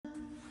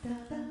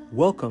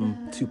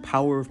Welcome to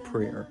Power of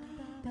Prayer,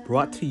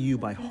 brought to you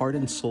by Heart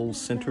and Soul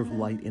Center of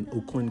Light in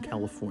Oakland,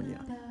 California.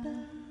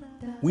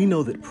 We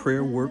know that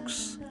prayer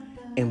works,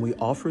 and we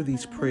offer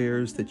these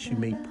prayers that you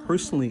may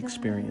personally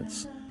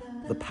experience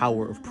the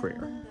power of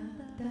prayer.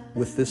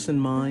 With this in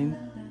mind,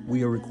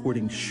 we are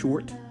recording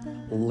short,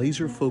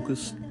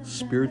 laser-focused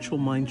spiritual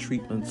mind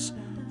treatments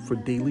for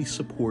daily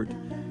support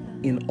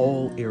in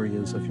all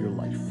areas of your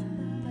life.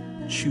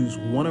 Choose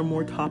one or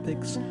more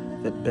topics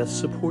that best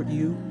support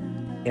you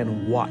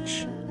and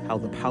watch how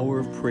the power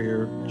of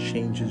prayer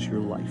changes your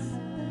life.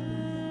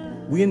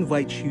 We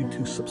invite you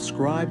to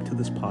subscribe to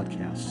this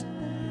podcast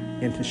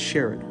and to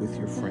share it with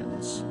your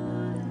friends.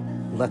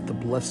 Let the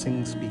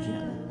blessings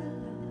begin.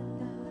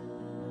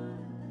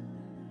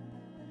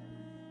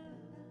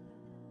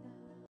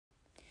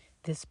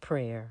 This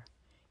prayer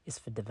is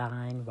for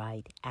divine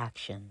right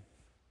action.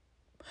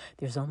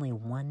 There's only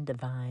one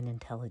divine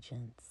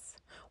intelligence,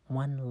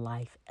 one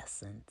life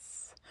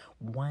essence,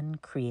 one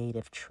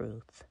creative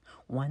truth,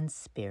 one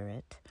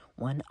spirit,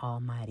 one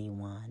almighty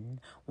one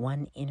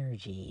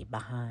energy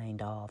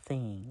behind all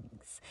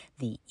things,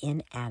 the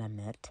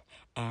inanimate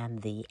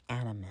and the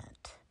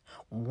animate,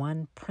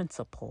 one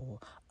principle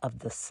of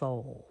the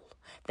soul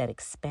that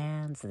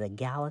expands the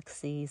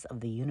galaxies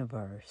of the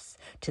universe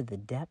to the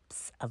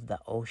depths of the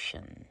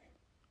ocean.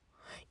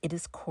 It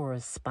is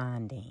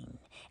corresponding,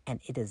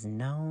 and it is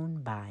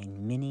known by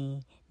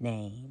many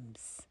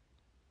names.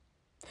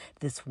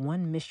 This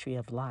one mystery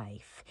of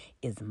life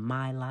is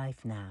my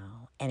life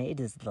now, and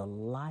it is the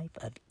life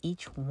of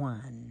each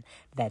one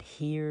that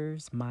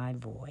hears my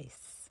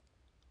voice.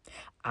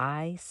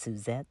 I,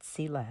 Suzette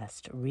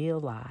Celeste,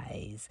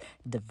 realize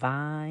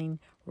divine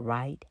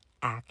right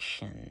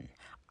action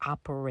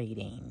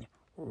operating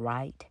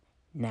right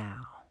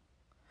now.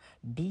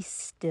 Be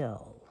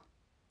still.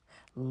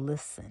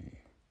 Listen,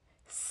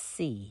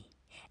 see,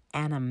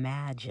 and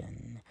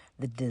imagine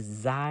the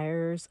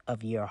desires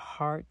of your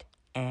heart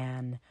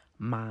and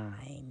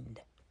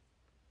mind.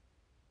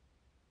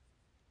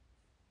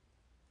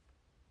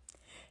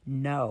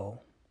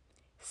 Know,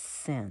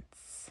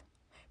 sense,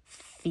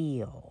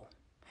 feel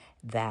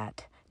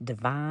that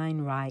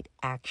divine right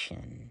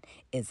action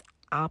is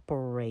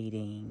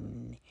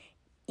operating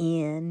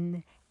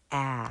in,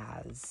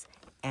 as,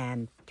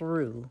 and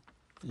through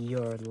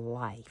your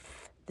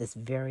life this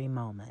very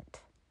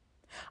moment.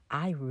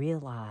 I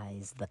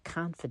realize the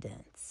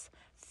confidence,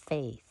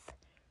 faith,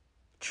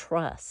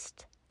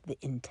 trust, the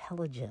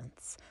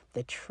intelligence,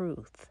 the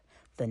truth,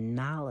 the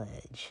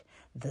knowledge,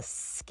 the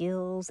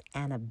skills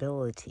and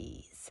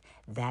abilities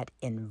that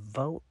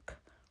invoke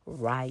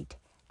right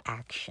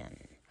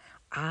action.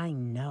 I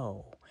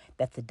know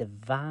that the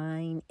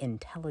divine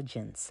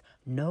intelligence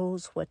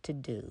knows what to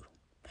do,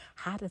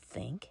 how to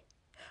think,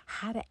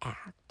 how to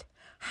act,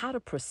 how to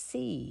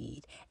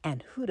proceed,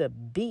 and who to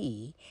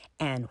be,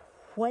 and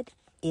what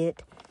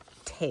it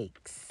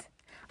takes.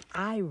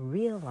 I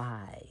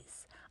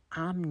realize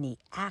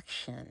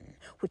omni-action,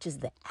 which is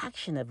the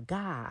action of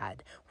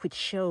God, which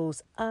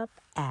shows up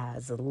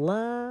as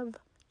love,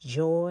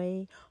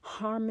 joy,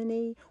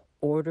 harmony,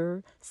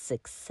 order,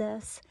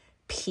 success,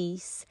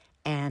 peace,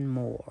 and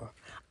more.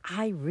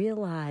 I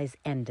realize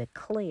and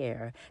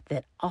declare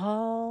that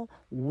all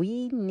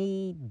we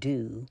need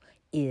do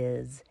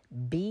is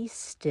be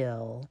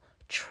still,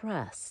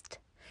 trust,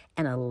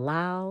 and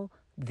allow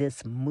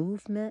this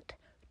movement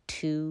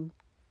to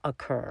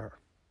occur.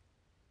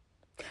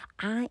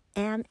 I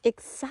am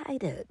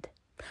excited.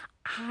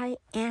 I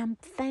am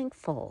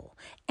thankful,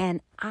 and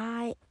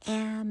I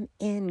am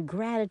in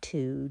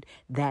gratitude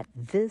that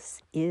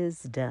this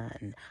is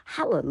done.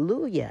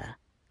 Hallelujah.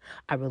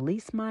 I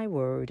release my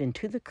word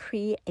into the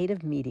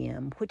creative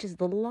medium, which is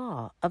the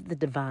law of the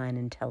divine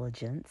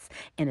intelligence,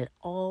 and it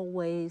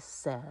always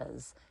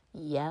says,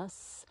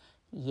 yes,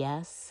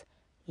 yes,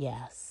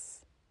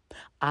 yes.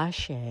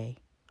 Ashe,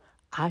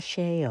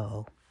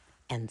 Asheo,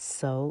 and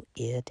so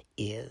it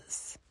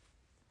is.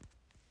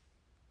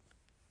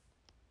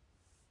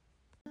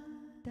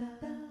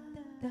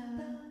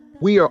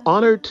 We are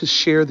honored to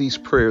share these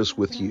prayers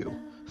with you.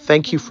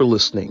 Thank you for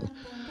listening.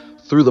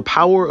 Through the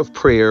power of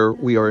prayer,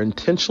 we are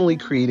intentionally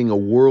creating a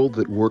world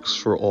that works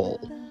for all.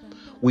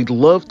 We'd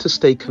love to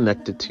stay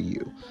connected to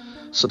you.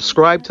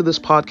 Subscribe to this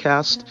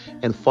podcast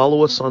and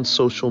follow us on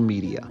social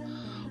media.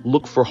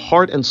 Look for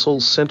Heart and Soul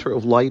Center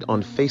of Light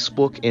on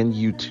Facebook and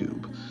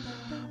YouTube.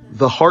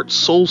 The Heart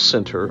Soul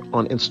Center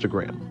on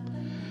Instagram.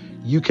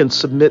 You can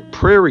submit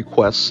prayer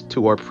requests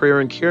to our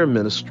prayer and care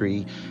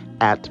ministry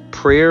at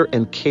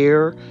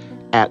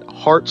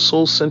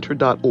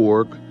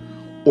prayerandcare@heartsoulcenter.org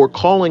or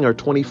calling our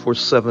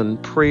 24/7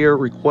 prayer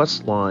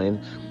request line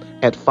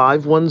at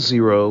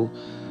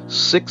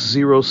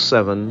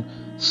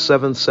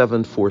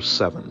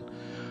 510-607-7747.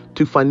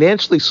 To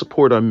financially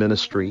support our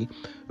ministry,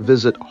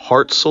 visit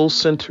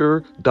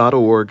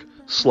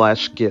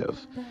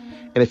heartsoulcenter.org/give.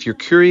 And if you're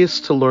curious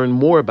to learn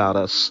more about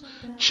us,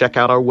 check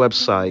out our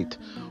website,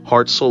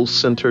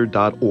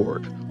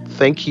 heartsoulcenter.org.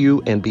 Thank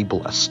you and be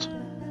blessed.